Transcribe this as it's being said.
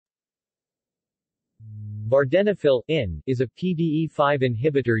Vardenafil is a PDE5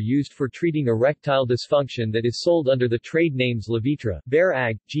 inhibitor used for treating erectile dysfunction that is sold under the trade names Levitra, Bayer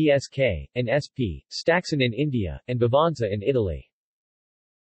AG, GSK, and SP, Staxon in India, and Vivanza in Italy.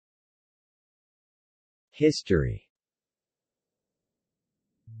 History.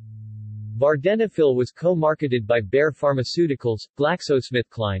 Vardenafil was co-marketed by Bayer Pharmaceuticals,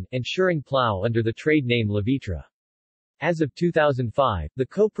 GlaxoSmithKline, and Schering-Plough under the trade name Levitra. As of 2005, the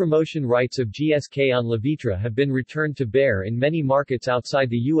co-promotion rights of GSK on Levitra have been returned to Bayer in many markets outside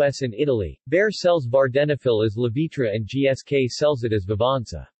the US and Italy. Bayer sells Vardenafil as Levitra and GSK sells it as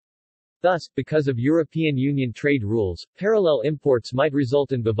Vivanza. Thus, because of European Union trade rules, parallel imports might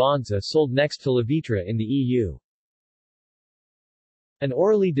result in Vivanza sold next to Levitra in the EU. An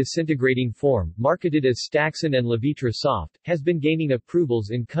orally disintegrating form, marketed as Staxon and Levitra Soft, has been gaining approvals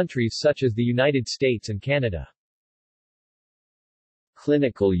in countries such as the United States and Canada.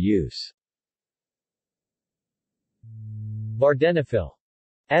 Clinical use.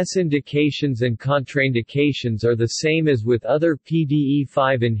 Vardenafil's indications and contraindications are the same as with other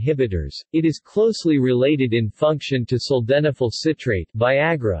PDE5 inhibitors. It is closely related in function to sildenafil citrate,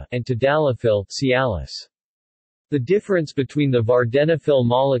 Viagra, and tadalafil, Cialis. The difference between the Vardenafil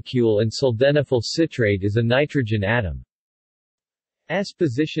molecule and sildenafil citrate is a nitrogen atom's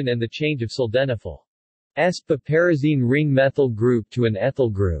position and the change of sildenafil's piperazine ring methyl group to an ethyl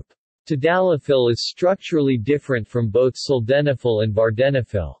group. Tadalafil is structurally different from both sildenafil and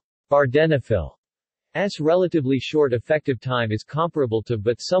Vardenafil. Vardenafil's relatively short effective time is comparable to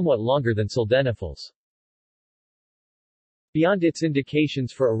but somewhat longer than sildenafil's. Beyond its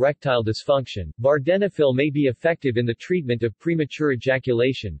indications for erectile dysfunction, Vardenafil may be effective in the treatment of premature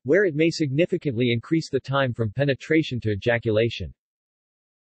ejaculation, where it may significantly increase the time from penetration to ejaculation.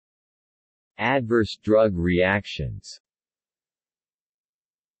 Adverse drug reactions.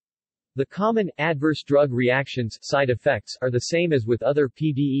 The common adverse drug reactions side effects are the same as with other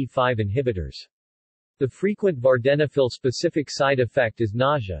PDE5 inhibitors. The frequent Vardenafil-specific side effect is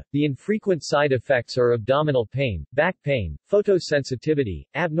nausea. The infrequent side effects are abdominal pain, back pain, photosensitivity,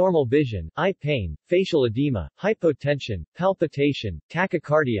 abnormal vision, eye pain, facial edema, hypotension, palpitation,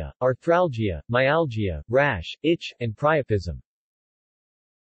 tachycardia, arthralgia, myalgia, rash, itch, and priapism.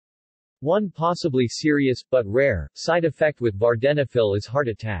 One possibly serious, but rare, side effect with Vardenafil is heart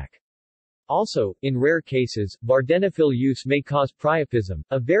attack. Also, in rare cases, Vardenafil use may cause priapism,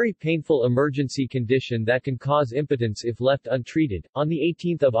 a very painful emergency condition that can cause impotence if left untreated. On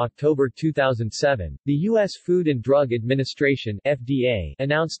 18 October 2007, the U.S. Food and Drug Administration (FDA)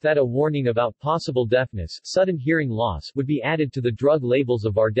 announced that a warning about possible deafness, sudden hearing loss, would be added to the drug labels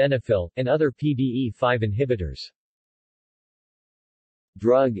of Vardenafil and other PDE5 inhibitors.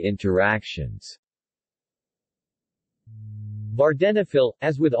 Drug interactions. Vardenafil,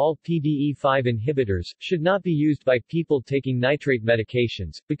 as with all PDE5 inhibitors, should not be used by people taking nitrate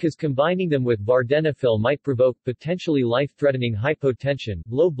medications, because combining them with Vardenafil might provoke potentially life-threatening hypotension,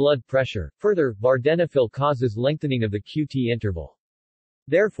 low blood pressure. Further, Vardenafil causes lengthening of the QT interval.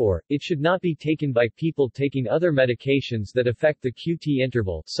 Therefore, it should not be taken by people taking other medications that affect the QT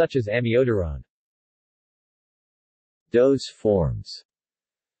interval, such as amiodarone. Dose forms.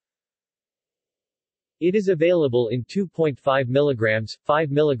 It is available in 2.5 mg, 5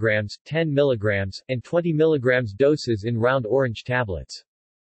 mg, 10 mg, and 20 mg doses in round orange tablets.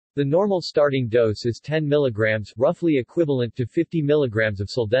 The normal starting dose is 10 mg, roughly equivalent to 50 mg of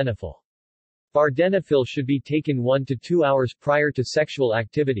sildenafil. Vardenafil should be taken 1 to 2 hours prior to sexual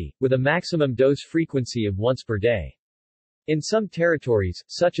activity, with a maximum dose frequency of once per day. In some territories,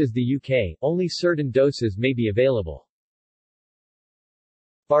 such as the UK, only certain doses may be available.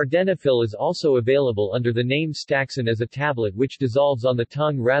 Vardenafil is also available under the name Staxon as a tablet which dissolves on the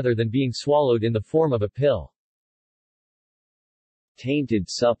tongue rather than being swallowed in the form of a pill. Tainted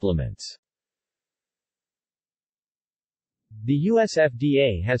supplements. The US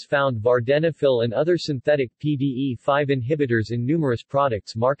FDA has found Vardenafil and other synthetic PDE5 inhibitors in numerous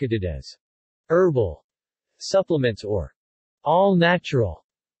products marketed as herbal supplements or all-natural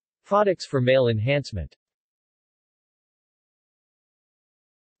products for male enhancement.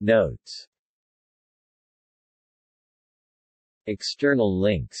 Notes. External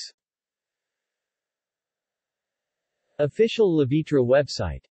links. Official Levitra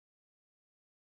website.